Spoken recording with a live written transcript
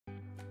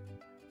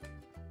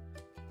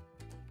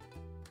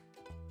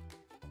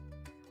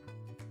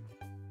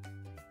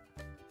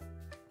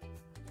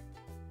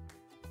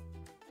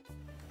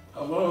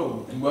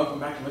Hello, and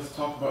welcome back to Let's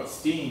Talk About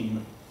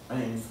STEAM. My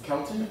name is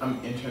Kelton. I'm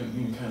an intern at the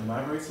Union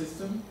Library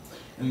System,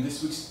 and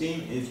this week's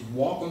theme is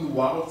Walk on the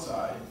Wild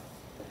Side.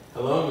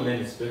 Hello, my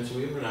name is Spencer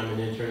Weaver, and I'm an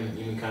intern at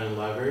the Union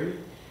Library.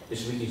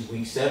 This week is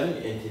week 7,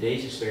 and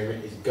today's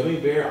experiment is Gummy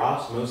Bear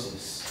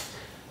Osmosis.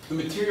 The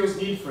materials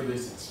needed for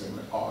this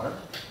experiment are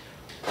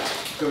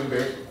gummy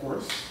bears, of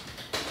course,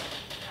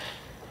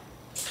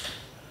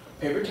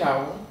 paper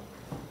towel,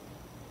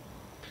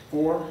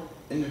 4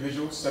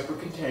 individual separate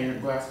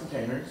glass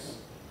containers,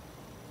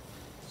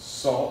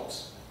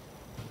 salt,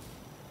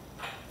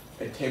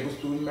 a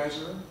tablespoon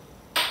measure,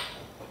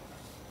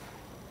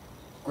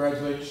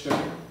 granulated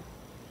sugar,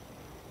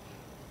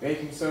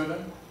 baking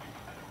soda,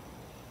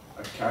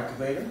 a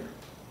calculator,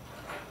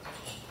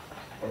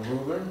 a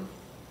ruler,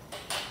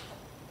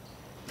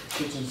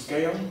 kitchen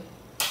scale,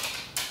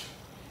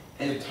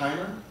 and a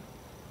timer,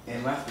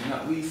 and last but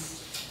not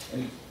least,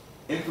 an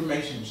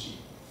information sheet.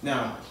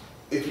 Now,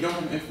 if you don't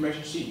have an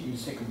information sheet, you can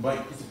just take a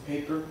blank piece of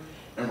paper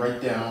and write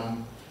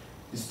down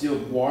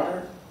distilled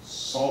water,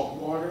 salt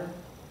water,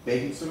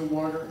 baking soda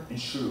water,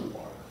 and sugar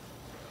water.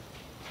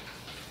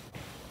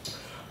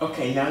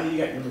 Okay, now that you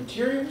got your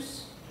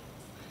materials,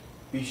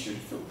 be sure to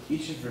fill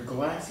each of your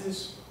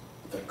glasses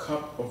with a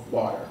cup of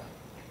water.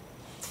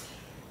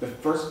 The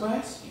first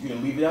glass, you're going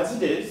to leave it as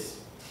it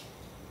is.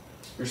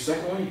 Your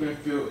second one, you're going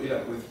to fill it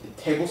up with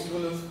a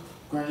tablespoon of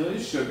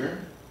granulated sugar.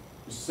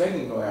 Your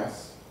second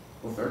glass,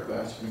 or third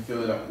glass, you can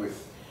fill it up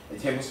with a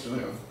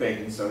tablespoon of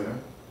baking soda.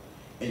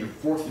 And your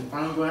fourth and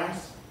final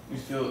glass, you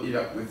can fill it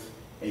up with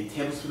a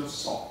tablespoon of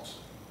salt.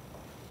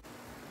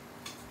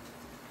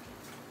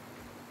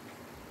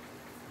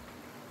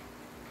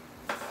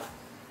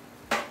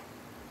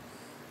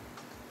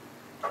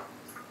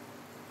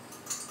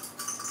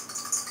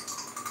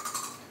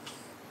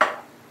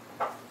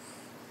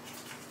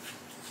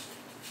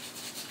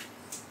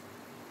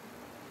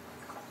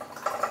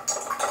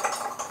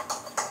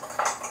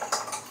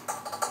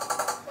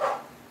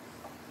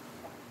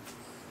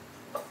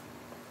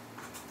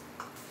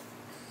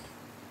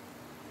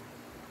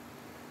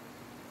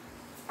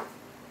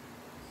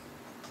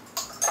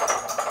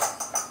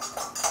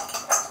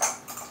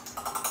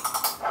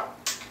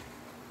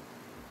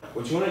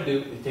 What you want to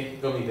do is take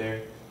the gummy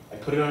bear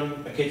and put it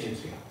on a kitchen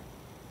scale.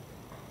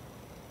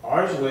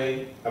 Ours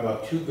weigh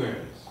about 2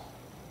 grams.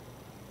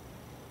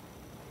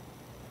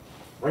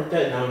 Write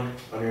that down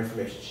on your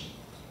information sheet.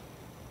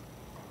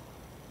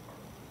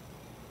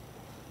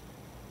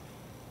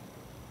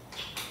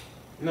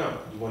 Now,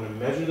 you want to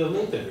measure the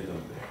length of your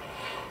gummy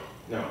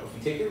bear. Now, if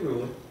you take your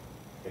ruler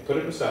and put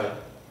it beside,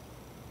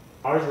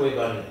 ours weigh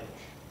about 1 inch.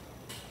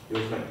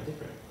 Yours might be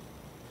different.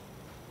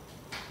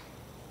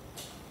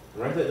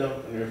 Write that down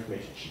on your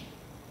information sheet.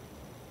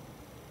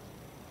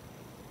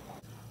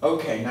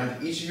 Okay, now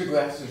that each of your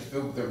glasses are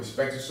filled with their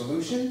respective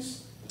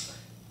solutions,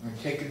 I'm going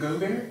to take a gummy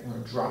bear and I'm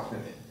going to drop it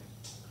in.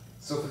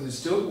 So for the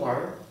distilled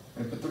water,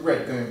 I'm going to put the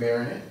red gummy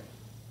bear in it.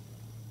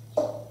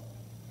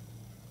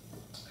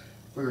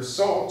 For your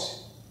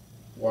salt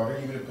water,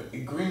 you're going to put a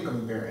green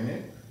gummy bear in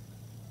it.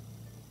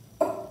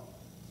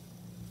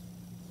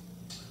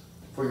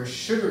 For your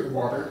sugar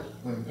water,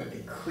 I'm going to put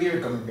a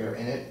clear gummy bear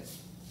in it.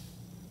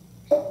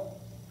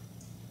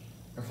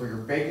 And for your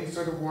baking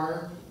soda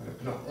water, I'm going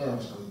to put an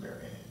orange gummy bear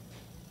in it.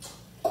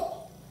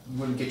 I'm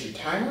going to get your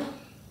timer,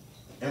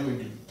 and we're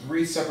going to do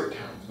 3 separate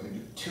times. We're going to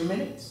do 2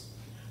 minutes,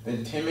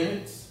 then 10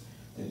 minutes,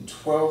 then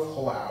 12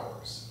 whole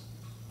hours.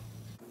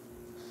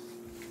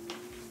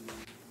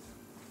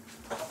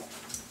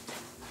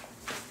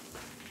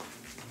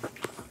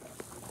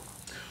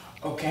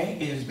 Okay,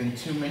 it has been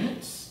 2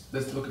 minutes.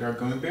 Let's look at our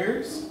gummy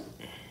bears.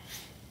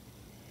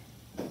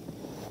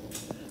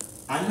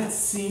 I'm not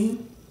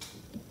seeing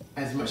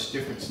as much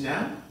difference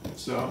now,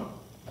 so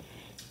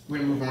we're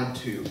going to move on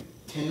to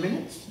 10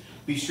 minutes.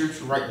 Be sure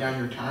to write down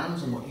your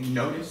times and what you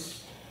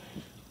notice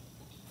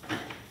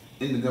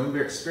in the gummy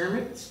bear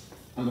experiment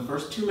on the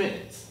first 2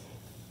 minutes.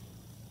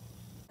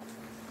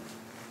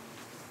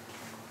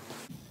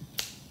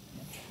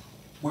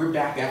 We're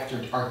back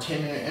after our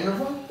 10-minute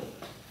interval,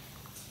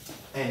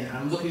 and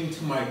I'm looking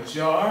into my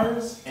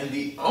jars, and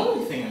the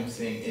only thing I'm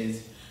seeing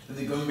is that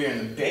the gummy bear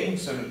and the baking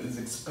soda is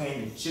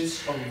expanded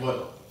just a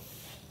little.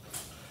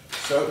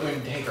 So we're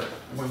going to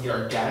get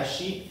our data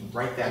sheet and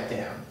write that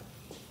down.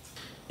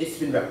 It's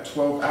been about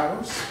 12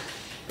 hours,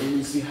 and you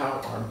can see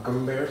how our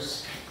gummy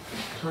bears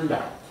turned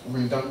out. We're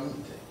going to dump them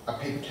into a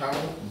paper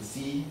towel and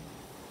see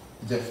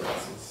the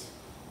differences.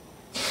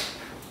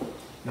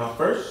 Now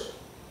first,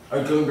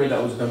 our gummy bear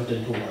that was dumped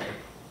into water.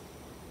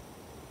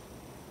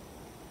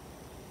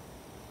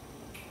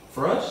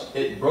 For us,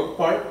 it broke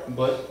apart,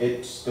 but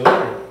it's still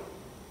there.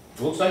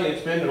 It looks like it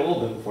expanded a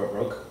little bit before it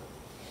broke.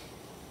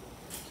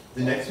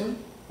 The next one,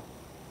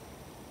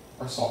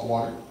 our salt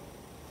water.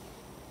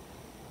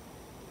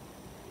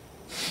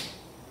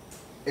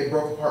 It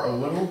broke apart a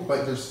little,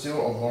 but there's still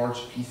a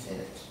large piece in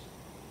it.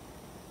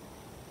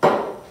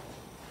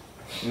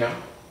 Now,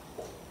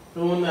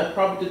 the one that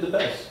probably did the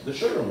best, the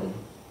sugar one.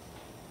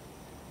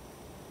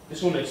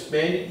 This one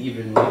expanded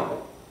evenly.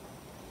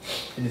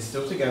 and it's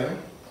still together.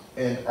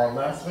 And our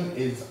last one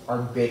is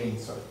our baking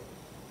soda.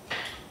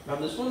 Now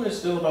this one is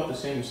still about the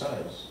same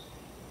size.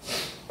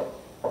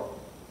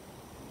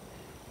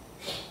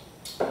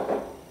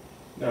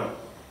 Now,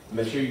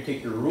 make sure you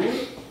take your ruler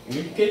and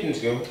your kitchen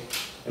scale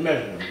and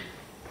measure them.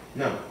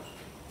 Now,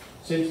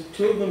 since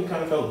two of them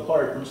kind of fell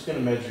apart, we're just going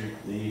to measure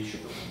the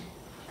sugar.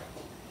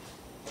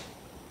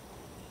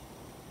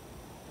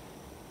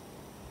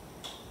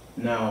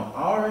 Now,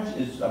 ours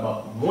is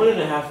about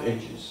 1.5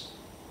 inches.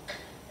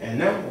 And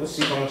now, let's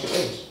see how much it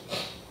weighs.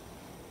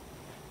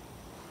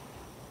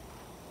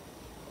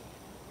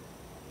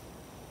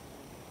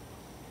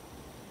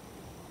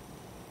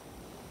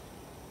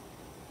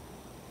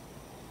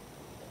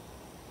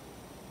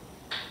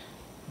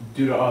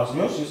 Due to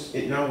osmosis,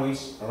 it now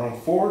weighs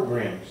around 4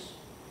 grams.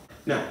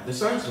 Now, the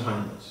science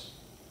behind this.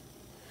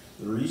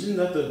 The reason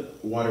that the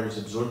water is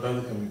absorbed by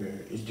the gummy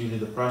bear is due to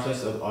the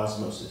process of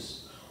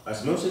osmosis.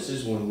 Osmosis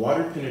is when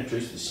water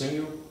penetrates the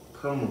single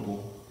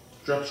permeable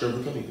structure of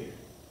the gummy bear.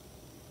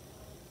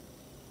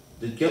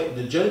 The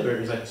jelly bear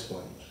is like a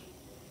sponge.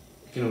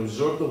 It can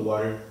absorb the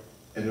water,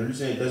 and the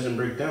reason it doesn't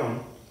break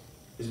down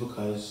is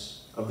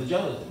because of the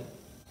gelatin.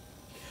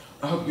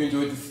 I hope you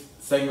enjoyed this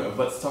segment of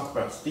Let's Talk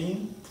About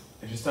STEAM.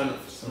 If you're signed up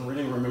for some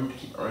reading, remember to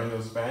keep earning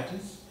those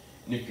badges.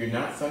 And if you're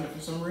not signed up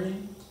for some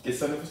reading, get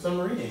signed up for some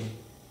reading.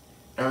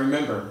 And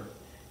remember,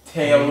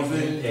 tails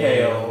and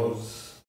tales.